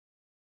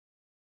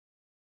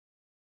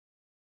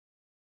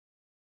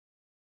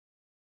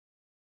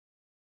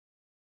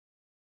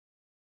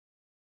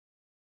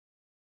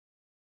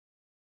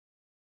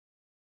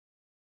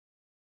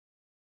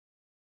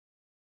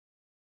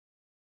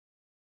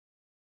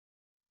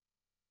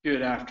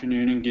Good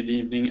afternoon and good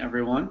evening,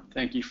 everyone.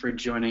 Thank you for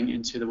joining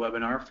into the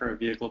webinar for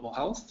Via Global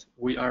Health.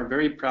 We are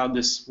very proud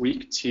this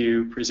week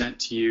to present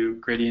to you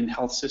Gradian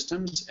Health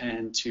Systems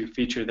and to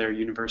feature their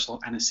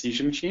universal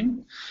anesthesia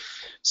machine.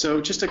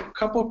 So just a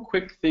couple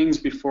quick things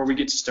before we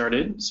get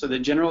started. So the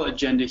general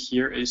agenda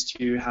here is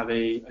to have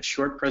a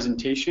short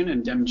presentation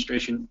and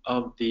demonstration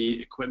of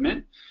the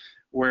equipment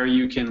where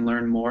you can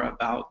learn more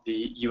about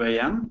the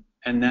UAM,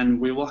 and then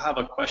we will have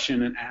a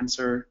question and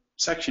answer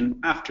section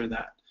after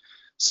that.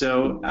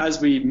 So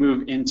as we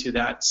move into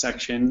that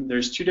section,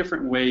 there's two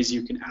different ways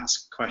you can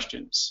ask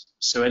questions.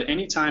 So at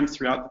any time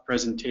throughout the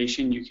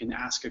presentation, you can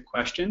ask a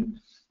question,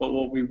 but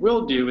what we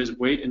will do is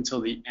wait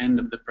until the end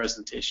of the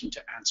presentation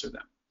to answer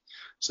them.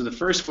 So the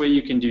first way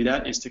you can do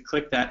that is to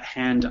click that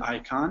hand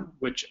icon,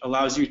 which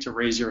allows you to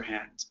raise your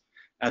hand.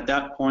 At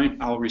that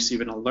point, I'll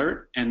receive an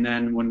alert, and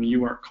then when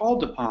you are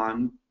called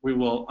upon, we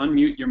will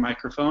unmute your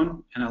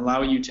microphone and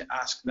allow you to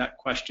ask that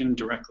question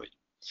directly.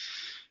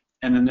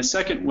 And then the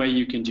second way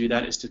you can do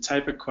that is to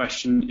type a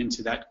question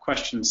into that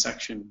question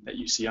section that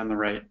you see on the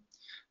right.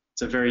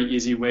 It's a very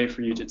easy way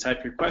for you to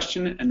type your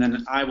question, and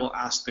then I will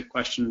ask the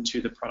question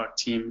to the product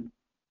team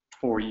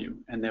for you,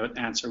 and the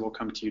answer will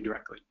come to you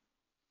directly.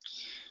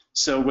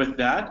 So with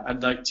that,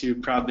 I'd like to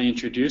proudly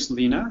introduce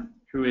Lena,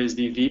 who is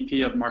the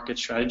VP of Market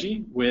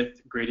Strategy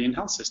with Gradian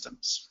Health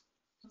Systems.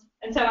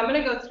 And so I'm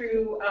going to go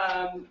through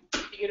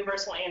the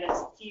universal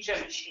anesthesia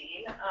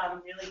machine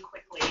really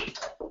quickly,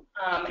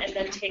 and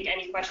then take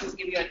any questions,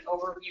 give you an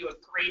overview of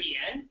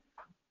Gradian.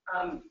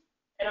 And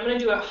I'm going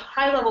to do a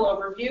high-level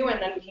overview,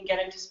 and then we can get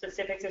into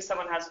specifics if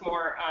someone has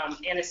more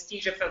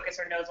anesthesia focus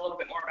or knows a little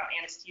bit more about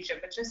anesthesia.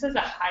 But just as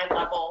a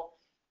high-level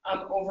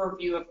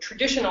overview of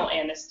traditional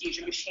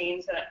anesthesia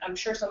machines that I'm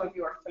sure some of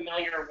you are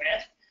familiar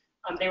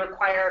with, they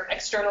require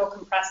external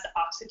compressed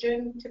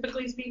oxygen,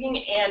 typically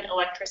speaking, and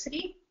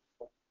electricity.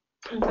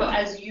 And so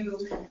as you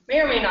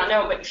may or may not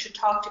know, but you should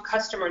talk to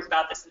customers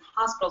about this and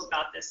hospitals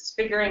about this, is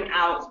figuring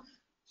out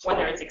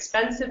whether it's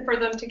expensive for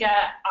them to get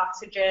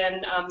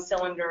oxygen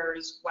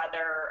cylinders,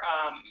 whether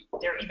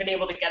they're even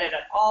able to get it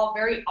at all.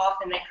 Very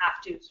often they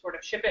have to sort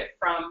of ship it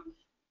from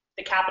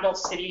the capital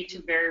city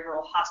to very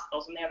rural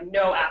hospitals, and they have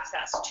no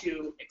access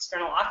to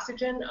external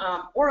oxygen,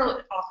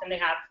 or often they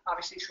have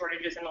obviously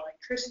shortages in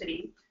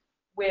electricity,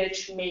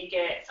 which make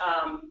it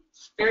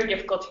very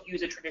difficult to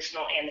use a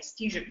traditional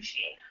anesthesia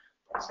machine.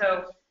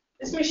 So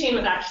this machine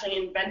was actually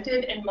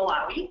invented in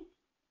Malawi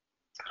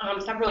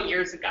several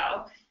years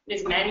ago. It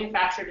is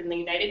manufactured in the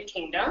United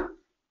Kingdom.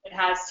 It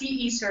has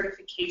CE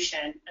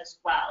certification as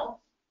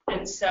well.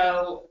 And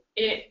so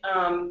it,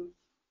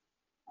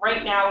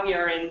 right now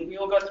we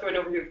will go through an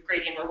overview of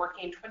Gradian. We're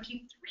working in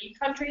 23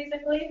 countries,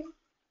 I believe.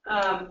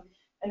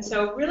 And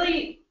so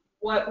really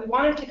what we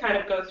wanted to kind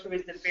of go through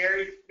is the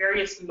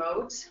various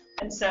modes.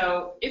 And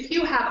so if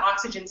you have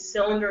oxygen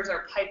cylinders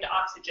or piped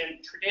oxygen,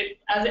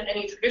 as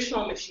any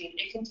traditional machine,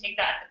 it can take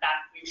that at the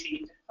back of the machine.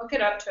 You can hook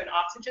it up to an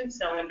oxygen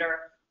cylinder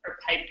or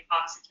piped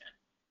oxygen.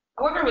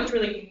 However, what's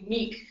really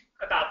unique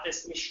about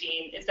this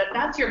machine is that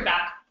that's your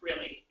backup,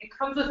 really. It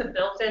comes with a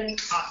built-in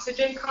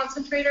oxygen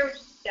concentrator, which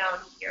is down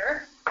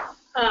here.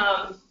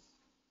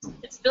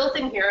 It's built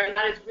in here, and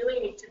that is really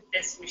unique to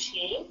this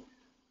machine.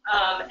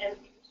 And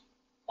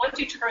once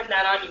you turn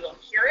that on, you will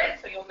hear it,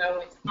 so you'll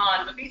know it's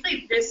on. But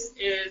basically, this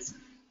is,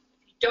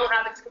 if you don't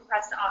have its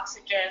compressed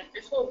oxygen,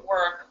 this will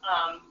work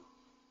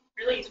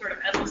really sort of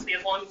endlessly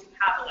as long as you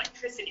have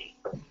electricity.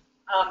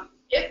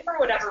 If for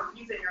whatever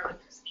reason your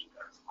electricity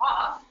goes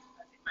off,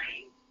 as it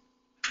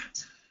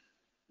might,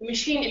 the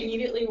machine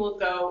immediately will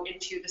go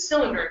into the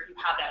cylinder if you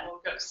have that, and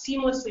will go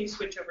seamlessly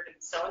switch over to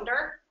the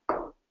cylinder,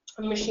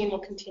 and the machine will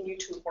continue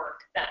to work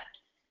then.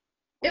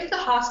 If the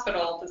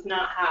hospital does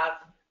not have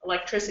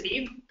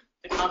electricity,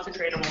 the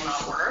concentrator will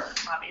not work,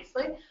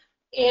 obviously,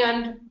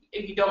 and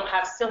if you don't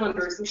have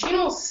cylinders, the machine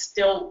will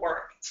still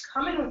work. It's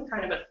coming with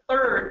kind of a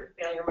third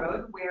failure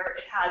mode where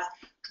it has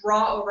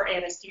draw over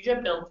anesthesia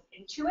built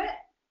into it,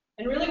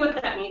 and really what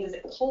that means is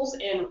it pulls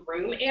in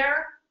room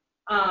air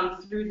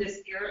through this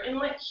air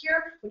inlet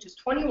here, which is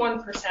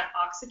 21%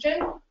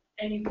 oxygen,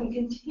 and you can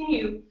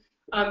continue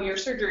your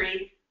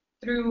surgery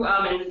through,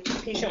 and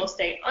the patient will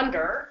stay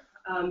under,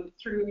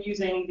 through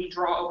using the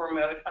draw over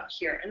mode up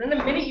here. And then the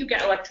minute you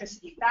get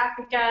electricity back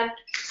again,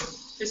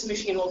 this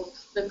machine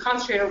the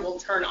concentrator will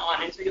turn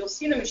on. And so you'll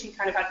see the machine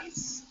kind of have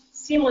this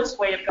seamless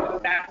way of going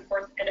back and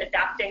forth and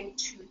adapting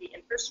to the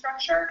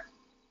infrastructure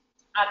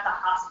at the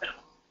hospital.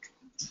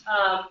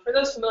 For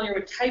those familiar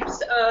with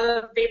types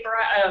of vapor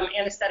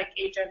anesthetic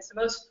agents, the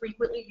most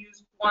frequently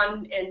used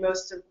one in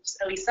most of,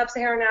 at least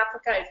sub-Saharan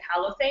Africa, is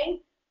halothane.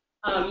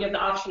 You have the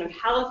option of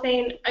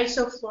halothane,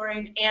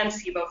 isoflurane, and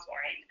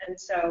sevoflurane. And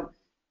so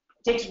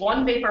it takes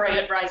one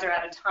vaporizer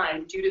at a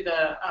time due to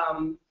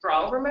the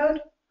draw over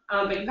mode,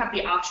 but you have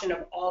the option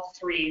of all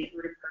three if you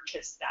were to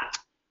purchase that.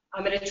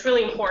 And it's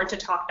really important to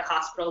talk to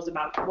hospitals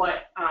about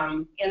what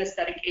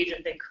anesthetic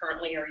agent they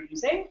currently are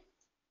using.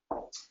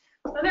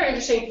 Another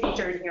interesting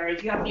feature in here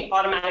is you have the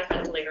automatic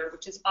ventilator,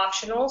 which is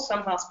optional.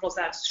 Some hospitals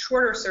that have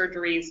shorter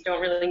surgeries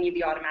don't really need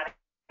the automatic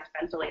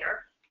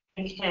ventilator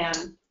and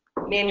can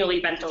manually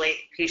ventilate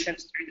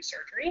patients through the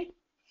surgery.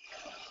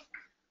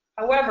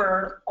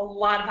 However, a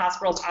lot of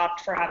hospitals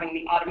opt for having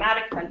the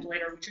automatic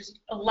ventilator, which is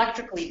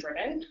electrically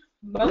driven.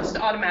 Most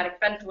automatic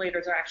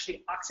ventilators are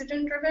actually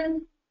oxygen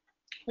driven.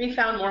 We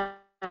found more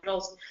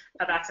hospitals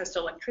have access to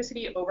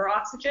electricity over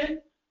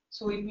oxygen,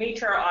 so we've made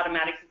sure our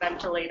automatic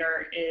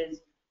ventilator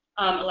is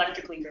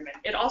electrically driven.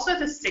 It also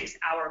has a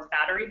 6-hour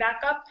battery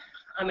backup.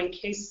 In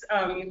case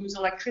you lose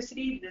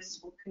electricity, this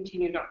will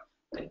continue to.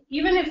 But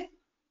even if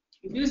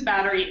you lose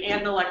battery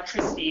and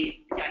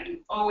electricity, again, you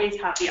always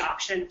have the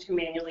option to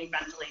manually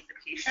ventilate the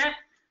patient.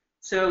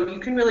 So you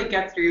can really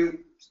get through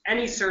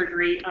any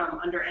surgery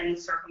under any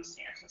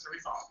circumstance as a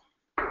result.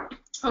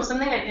 Oh,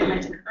 something I did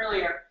mention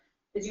earlier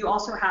is you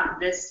also have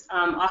this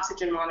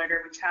oxygen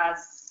monitor, which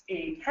has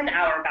a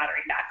 10-hour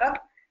battery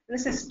backup.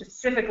 This is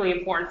specifically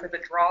important for the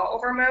draw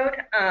over mode,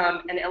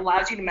 and it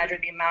allows you to measure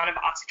the amount of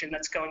oxygen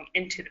that's going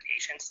into the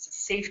patient. It's a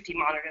safety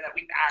monitor that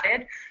we've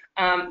added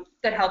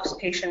that helps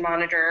patient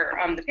monitor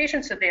the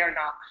patient so they are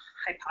not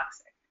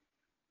hypoxic.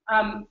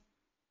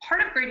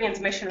 Part of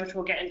Gradian's mission, which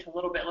we'll get into a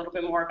little bit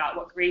more about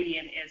what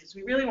Gradian is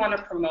we really want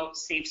to promote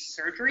safe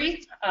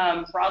surgery,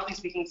 broadly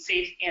speaking,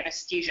 safe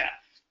anesthesia.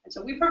 And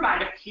so we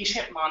provide a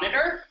patient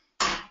monitor.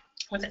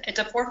 It's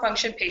a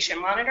 4-function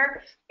patient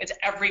monitor with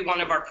every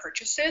one of our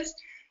purchases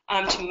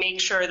to make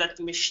sure that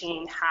the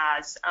machine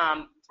has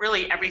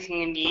really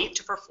everything you need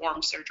to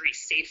perform surgery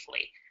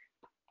safely.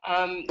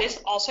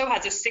 This also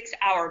has a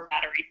 6-hour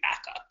battery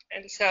backup.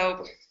 And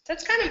so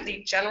that's kind of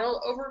the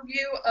general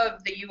overview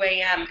of the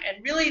UAM.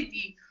 And really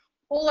the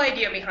whole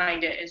idea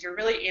behind it is you're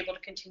really able to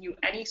continue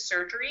any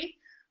surgery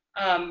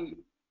under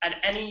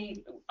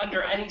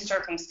any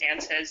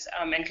circumstances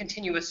and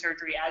continue a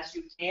surgery as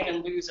you can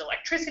and lose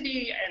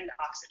electricity and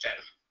oxygen.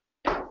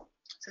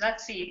 So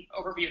that's the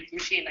overview of the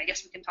machine. I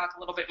guess we can talk a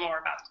little bit more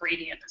about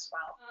Gradian as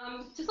well.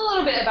 Just a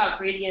little bit about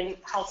Gradian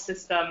Health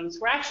Systems.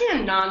 We're actually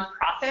a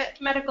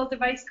nonprofit medical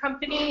device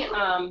company.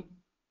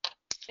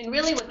 And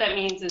really what that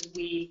means is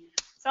we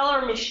sell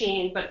our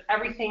machine, but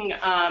everything,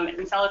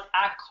 we sell it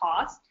at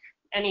cost.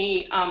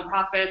 Any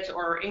profits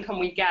or income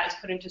we get is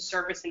put into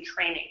service and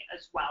training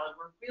as well. And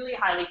we're really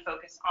highly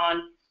focused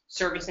on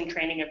service and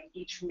training of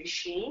each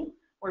machine.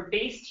 We're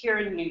based here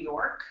in New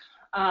York.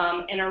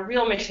 And our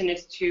real mission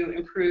is to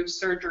improve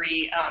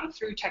surgery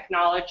through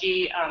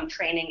technology,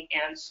 training,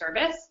 and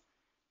service.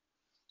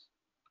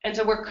 And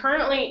so we're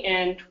currently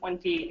in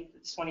 22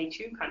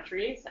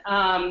 countries,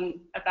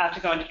 about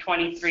to go into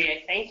 23,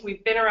 I think.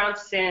 We've been around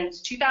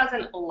since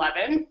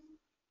 2011,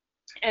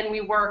 and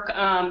we work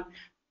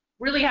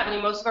really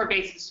heavily. Most of our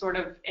base is sort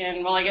of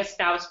in, well, I guess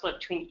now it's split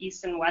between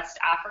East and West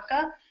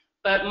Africa,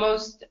 but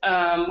most,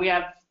 we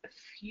have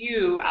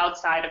few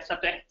outside of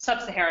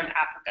sub-Saharan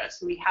Africa.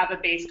 So we have a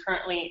base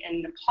currently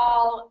in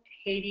Nepal,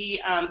 Haiti,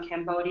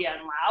 Cambodia,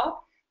 and Laos,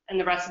 and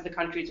the rest of the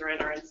countries we're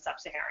in are in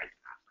sub-Saharan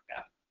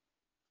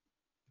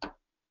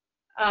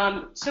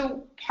Africa.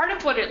 So part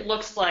of what it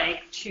looks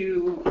like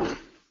to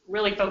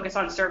really focus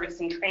on service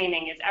and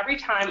training is every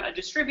time a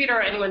distributor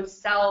or anyone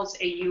sells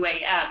a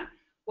UAM,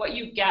 what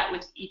you get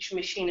with each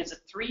machine is a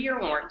 3-year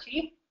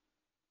warranty,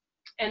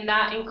 and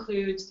that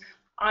includes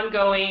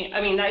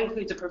that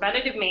includes a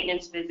preventative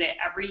maintenance visit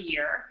every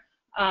year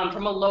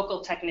from a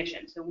local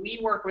technician. So we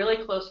work really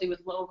closely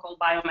with local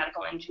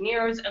biomedical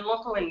engineers and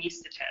local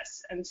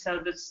anesthetists. And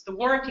so the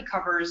warranty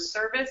covers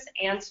service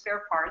and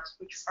spare parts,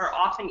 which are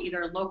often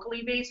either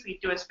locally based. We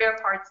do a spare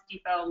parts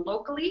depot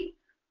locally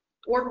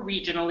or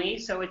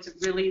regionally, so it's a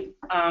really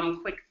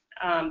quick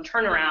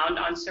turnaround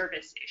on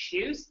service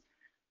issues.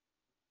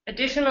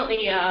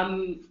 Additionally,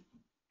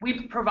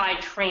 we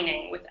provide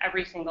training with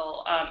every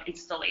single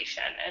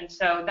installation. And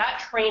so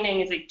that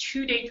training is a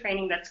 2-day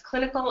training that's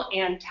clinical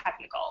and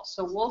technical.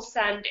 So we'll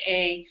send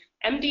a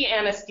MD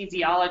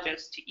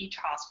anesthesiologist to each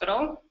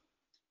hospital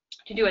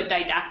to do a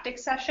didactic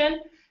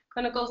session,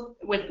 clinical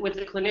with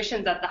the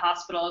clinicians at the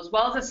hospital, as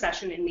well as a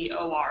session in the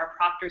OR,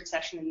 a proctored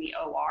session in the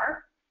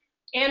OR.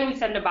 And we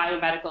send a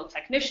biomedical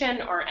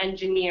technician or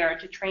engineer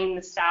to train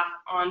the staff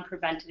on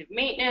preventative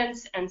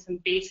maintenance and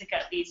some basic,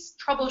 at least,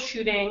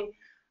 troubleshooting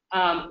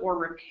or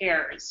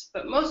repairs.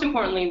 But most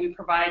importantly, we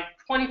provide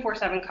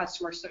 24/7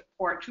 customer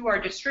support to our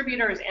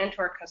distributors and to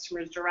our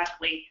customers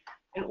directly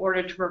in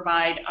order to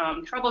provide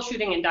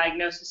troubleshooting and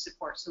diagnosis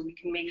support so we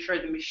can make sure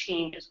the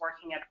machine is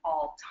working at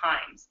all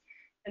times.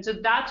 And so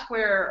that's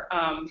where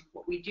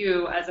what we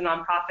do as a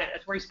nonprofit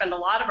is where we spend a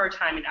lot of our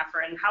time and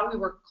effort, and how we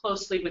work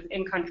closely with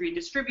in-country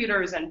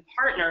distributors and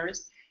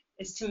partners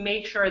is to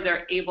make sure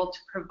they're able to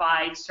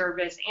provide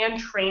service and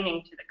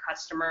training to the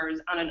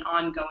customers on an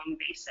ongoing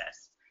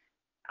basis.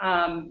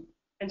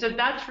 And so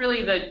that's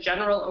really the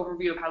general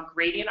overview of how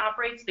Gradian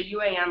operates. The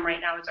UAM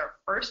right now is our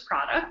first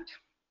product.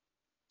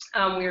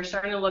 We are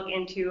starting to look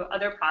into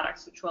other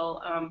products, which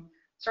will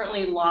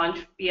certainly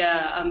launch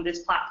via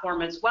this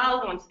platform as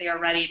well once they are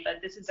ready,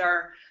 but this is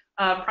our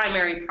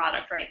primary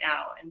product right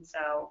now. And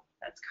so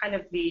that's kind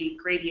of the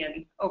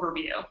Gradian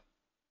overview.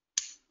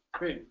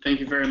 Great, thank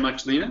you very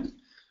much, Lena.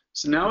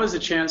 So now is a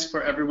chance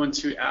for everyone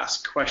to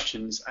ask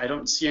questions. I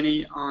don't see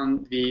any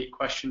on the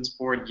questions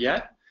board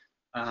yet.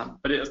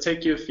 But it'll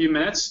take you a few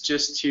minutes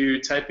just to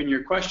type in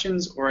your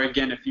questions, or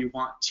again, if you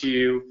want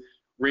to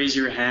raise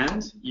your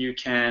hand, you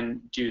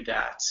can do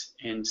that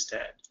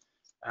instead.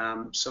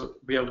 So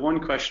we have one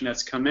question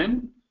that's come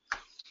in.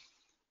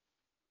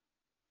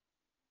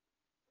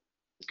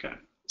 Okay.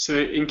 So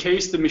in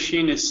case the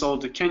machine is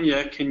sold to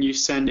Kenya, can you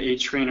send a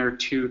trainer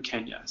to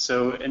Kenya?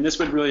 So, and this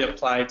would really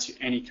apply to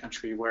any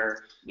country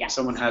where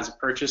someone has a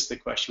purchase. The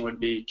question would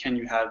be, can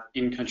you have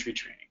in-country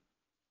training?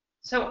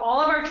 So all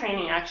of our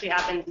training actually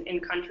happens in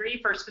country.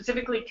 For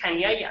specifically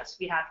Kenya, yes,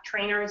 we have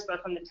trainers both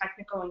on the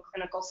technical and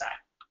clinical side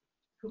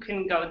who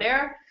can go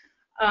there.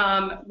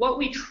 What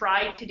we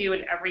try to do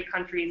in every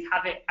country is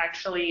have it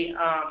actually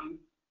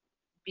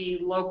be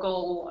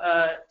local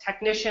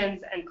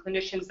technicians and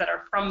clinicians that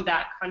are from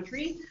that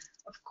country.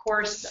 Of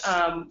course,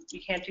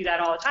 you can't do that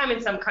all the time,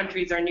 and some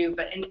countries are new,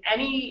 but in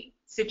any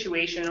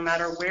situation, no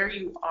matter where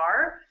you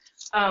are,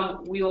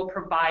 we will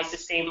provide the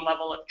same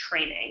level of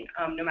training,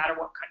 no matter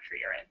what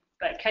country you're in.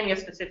 But Kenya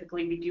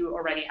specifically, we do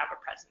already have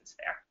a presence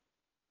there.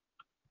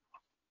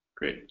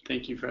 Great,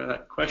 thank you for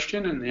that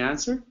question and the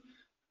answer.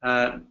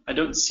 I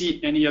don't see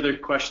any other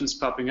questions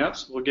popping up,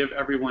 so we'll give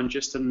everyone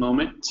just a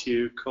moment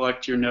to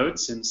collect your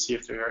notes and see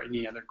if there are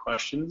any other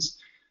questions.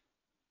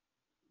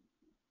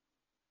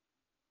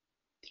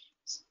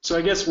 So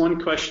I guess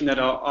one question that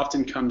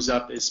often comes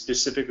up is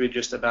specifically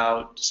just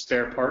about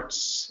spare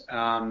parts.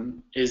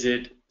 Is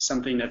it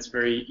something that's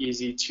very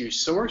easy to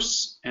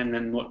source? And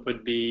then what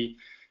would be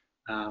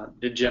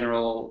the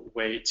general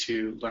way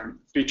to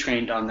be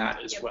trained on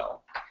that as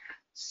well?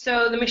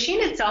 So the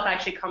machine itself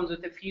actually comes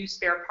with a few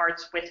spare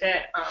parts with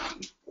it.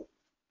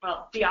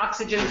 Well, the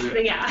oxygen,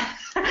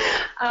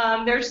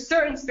 there's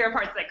certain spare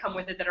parts that come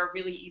with it that are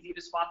really easy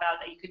to swap out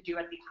that you could do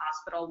at the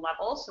hospital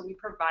level. So we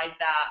provide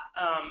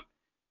that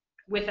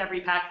with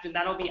every package, and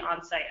that'll be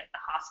on site at the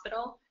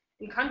hospital.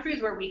 In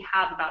countries where we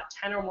have about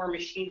 10 or more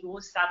machines, we'll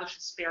establish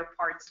a spare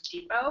parts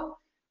depot,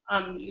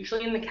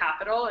 usually in the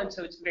capital, and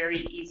so it's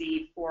very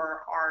easy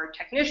for our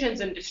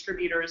technicians and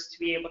distributors to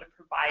be able to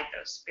provide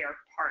those spare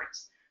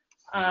parts.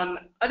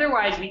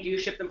 Otherwise, we do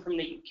ship them from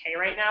the UK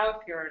right now if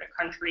you're in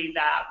a country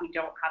that we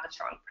don't have a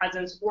strong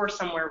presence, or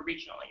somewhere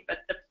regionally. But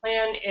the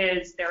plan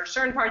is there are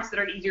certain parts that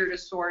are easier to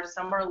source,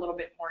 some are a little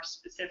bit more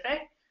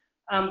specific,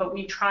 but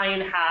we try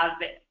and have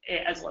it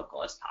as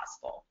local as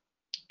possible.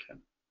 Okay.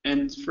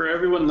 And for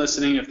everyone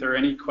listening, if there are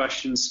any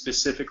questions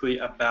specifically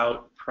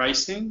about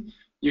pricing,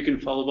 you can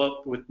follow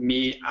up with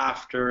me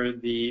after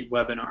the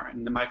webinar,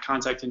 and my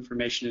contact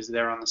information is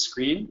there on the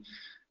screen.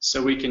 So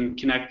we can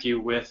connect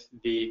you with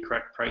the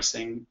correct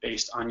pricing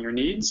based on your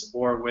needs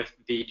or with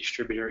the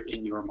distributor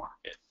in your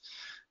market.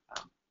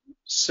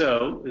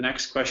 So the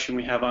next question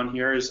we have on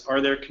here is, are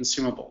there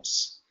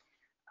consumables?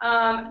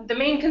 The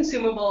main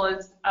consumable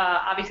is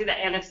obviously the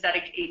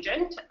anesthetic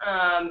agent,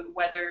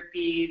 whether it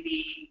be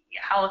the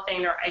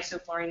halothane or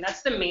isoflurane.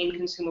 That's the main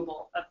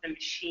consumable of the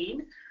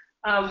machine.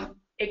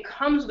 It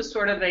comes with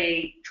sort of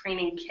a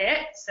training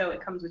kit, so it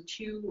comes with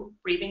 2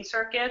 breathing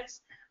circuits,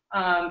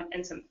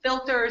 and some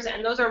filters,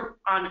 and those are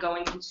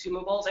ongoing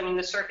consumables. I mean,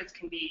 the circuits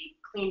can be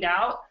cleaned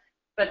out,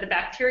 but the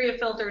bacteria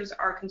filters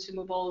are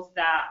consumables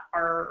that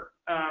are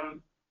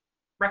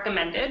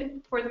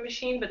recommended for the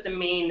machine, but the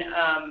main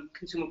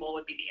consumable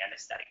would be the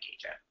anesthetic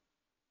agent.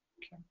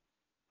 Okay.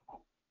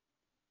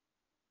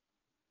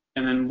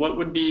 And then what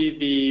would be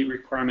the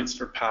requirements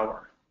for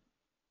power?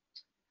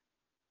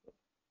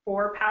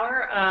 For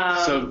power?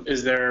 So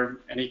is there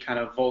any kind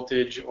of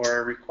voltage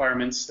or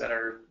requirements that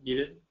are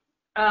needed?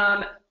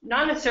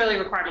 Not necessarily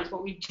requirements.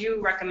 What we do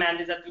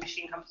recommend is that the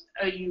machine comes,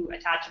 you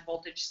attach a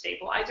voltage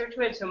stabilizer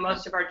to it. So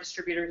most of our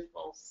distributors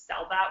will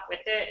sell that with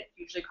it. It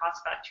usually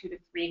costs about $200 to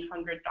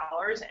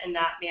 $300, and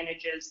that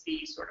manages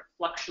the sort of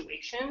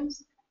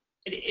fluctuations.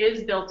 It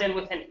is built in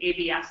with an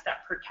ABS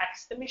that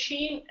protects the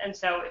machine, and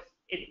so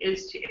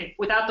if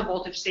without the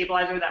voltage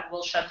stabilizer, that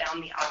will shut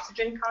down the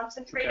oxygen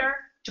concentrator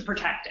to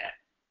protect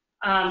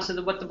it. So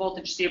what the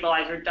voltage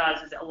stabilizer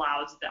does is it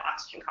allows the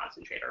oxygen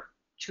concentrator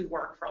to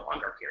work for a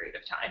longer period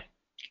of time.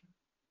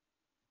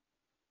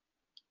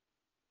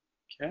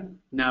 Okay,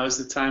 now is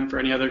the time for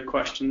any other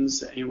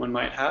questions that anyone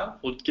might have.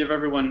 We'll give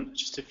everyone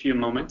just a few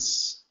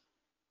moments.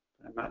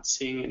 I'm not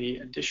seeing any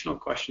additional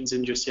questions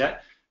in just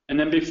yet. And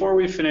then before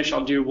we finish,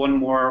 I'll do one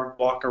more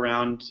walk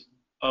around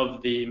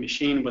of the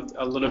machine with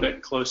a little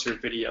bit closer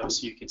video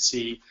so you can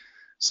see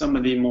some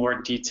of the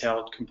more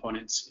detailed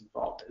components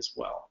involved as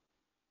well.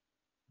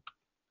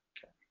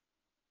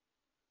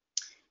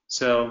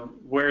 So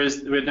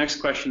the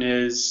next question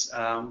is,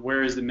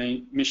 where is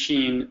the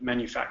machine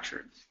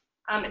manufactured?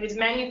 It is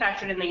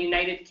manufactured in the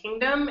United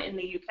Kingdom, in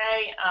the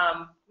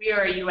UK. We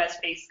are a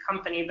US-based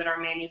company, but our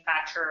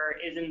manufacturer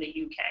is in the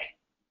UK.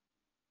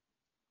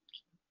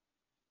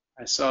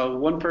 I saw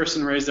one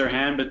person raise their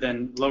hand, but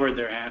then lowered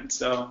their hand.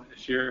 So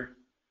if you're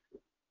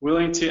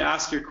willing to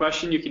ask your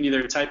question, you can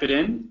either type it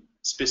in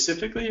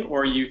specifically,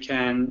 or you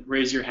can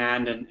raise your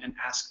hand and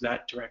ask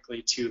that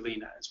directly to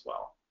Lena as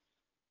well.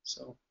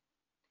 So.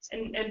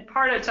 And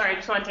part of, sorry, I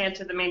just wanted to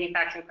answer the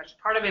manufacturing question.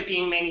 Part of it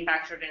being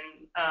manufactured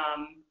in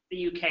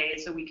the UK,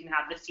 so we can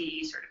have the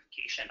CE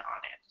certification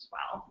on it as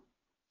well.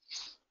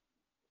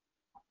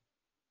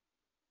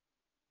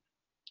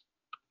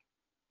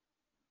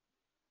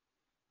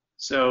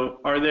 So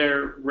are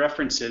there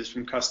references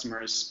from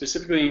customers,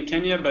 specifically in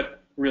Kenya,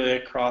 but really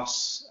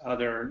across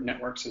other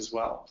networks as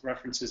well,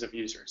 references of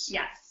users?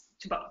 Yes,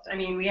 to both. I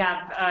mean, we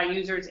have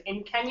users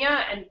in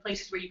Kenya and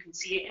places where you can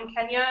see it in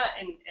Kenya,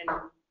 and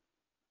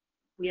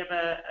we have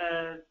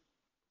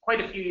quite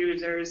a few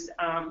users,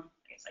 I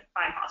guess like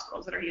 5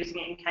 hospitals that are using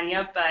it in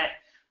Kenya, but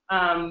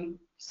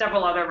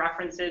several other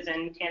references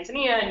in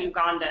Tanzania and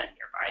Uganda and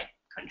nearby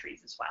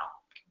countries as well.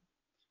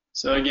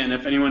 So again,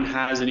 if anyone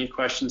has any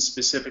questions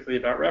specifically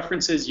about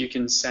references, you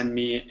can send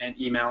me an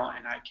email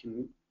and I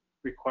can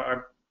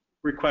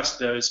request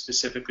those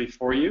specifically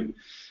for you.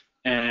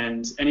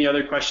 And any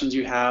other questions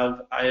you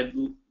have, I have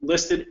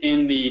listed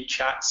in the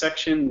chat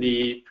section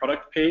the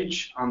product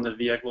page on the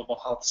VIA Global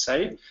Health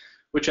site,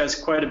 which has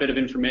quite a bit of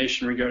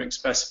information regarding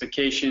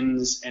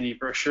specifications, any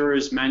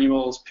brochures,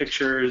 manuals,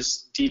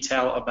 pictures,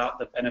 detail about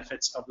the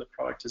benefits of the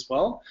product as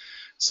well.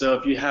 So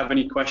if you have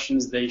any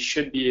questions, they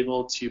should be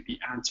able to be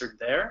answered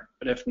there.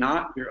 But if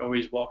not, you're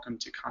always welcome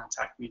to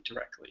contact me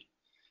directly.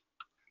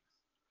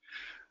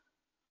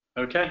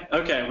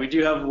 Okay, we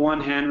do have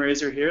one hand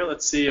raiser here.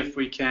 Let's see if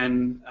we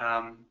can,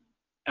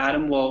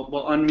 Adam, we'll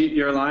unmute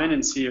your line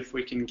and see if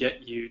we can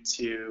get you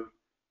to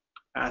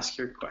ask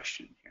your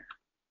question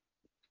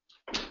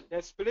here.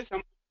 Yes, please,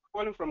 I'm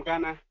calling from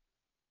Ghana.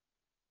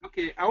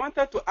 Okay, I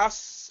wanted to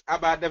ask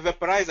about the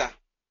vaporizer.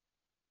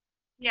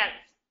 Yes.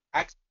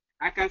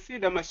 I can see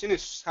the machine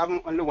is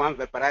having only one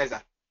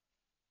vaporizer.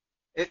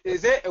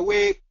 Is there a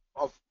way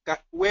of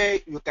where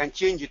you can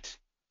change it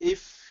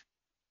if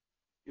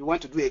you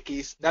want to do a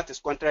case that is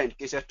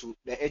contraindicated to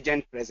the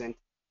agent present?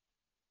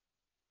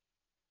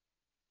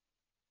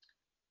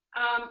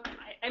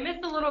 I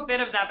missed a little bit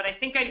of that, but I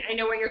think I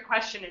know what your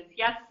question is.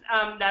 Yes,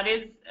 that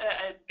is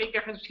a big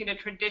difference between a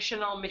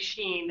traditional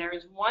machine. There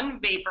is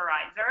one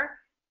vaporizer,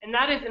 and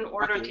that is in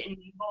order to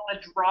enable a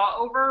draw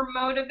over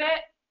mode of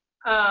it.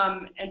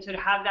 And so to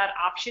have that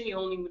option, you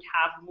only would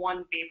have one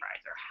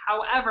vaporizer.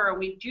 However,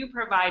 we do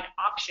provide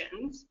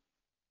options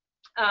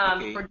for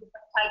different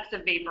types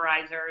of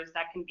vaporizers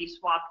that can be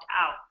swapped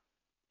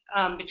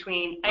out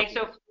between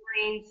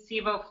isoflurane,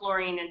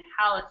 sevoflurane, and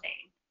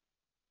halothane.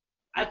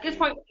 At this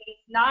point, it's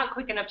not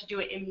quick enough to do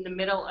it in the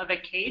middle of a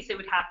case. It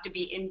would have to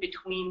be in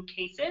between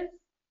cases.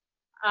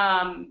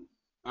 And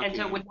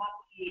so it would not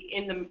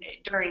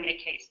be during a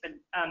case, but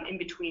in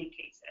between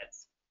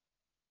cases.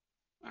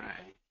 All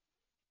right.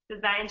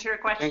 Does that answer your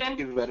question? Thank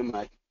you very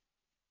much.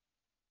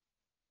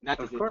 That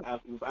is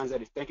it. You've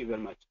answered it. Thank you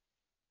very much.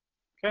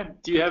 Okay.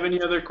 Do you have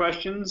any other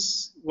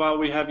questions while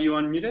we have you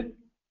unmuted?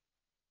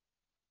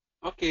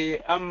 Okay.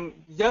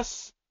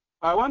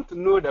 I want to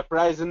know the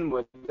pricing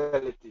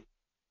modality.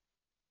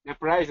 The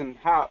pricing,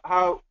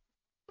 how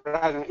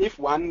pricing, if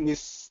one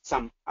needs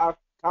some, how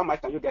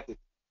much can you get it?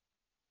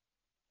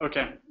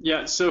 Okay.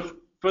 Yeah. So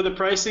for the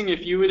pricing,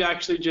 if you would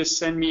actually just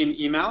send me an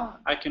email,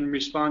 I can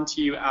respond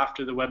to you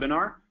after the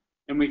webinar,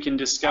 and we can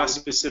discuss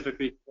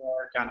specifically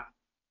for Ghana.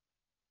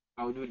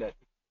 I'll do that.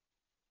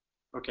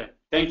 Okay.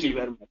 Thank you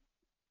very much.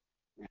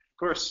 Yeah. Of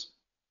course.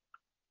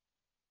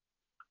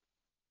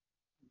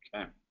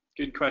 Okay.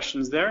 Good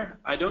questions there.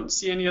 I don't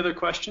see any other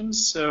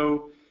questions,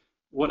 so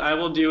what I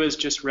will do is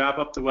just wrap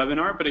up the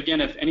webinar. But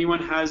again, if anyone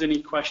has any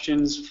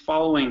questions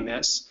following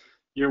this,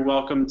 you're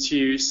welcome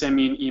to send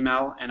me an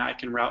email and I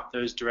can route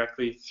those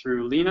directly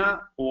through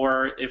Lena,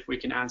 or if we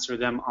can answer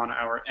them on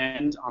our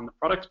end on the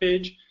product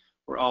page,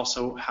 we're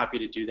also happy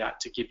to do that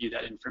to give you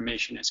that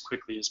information as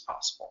quickly as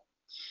possible.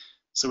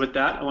 So with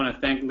that, I want to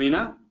thank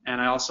Lena,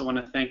 and I also want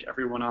to thank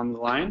everyone on the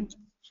line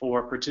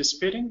for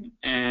participating,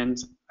 and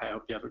I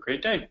hope you have a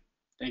great day.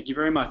 Thank you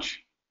very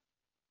much.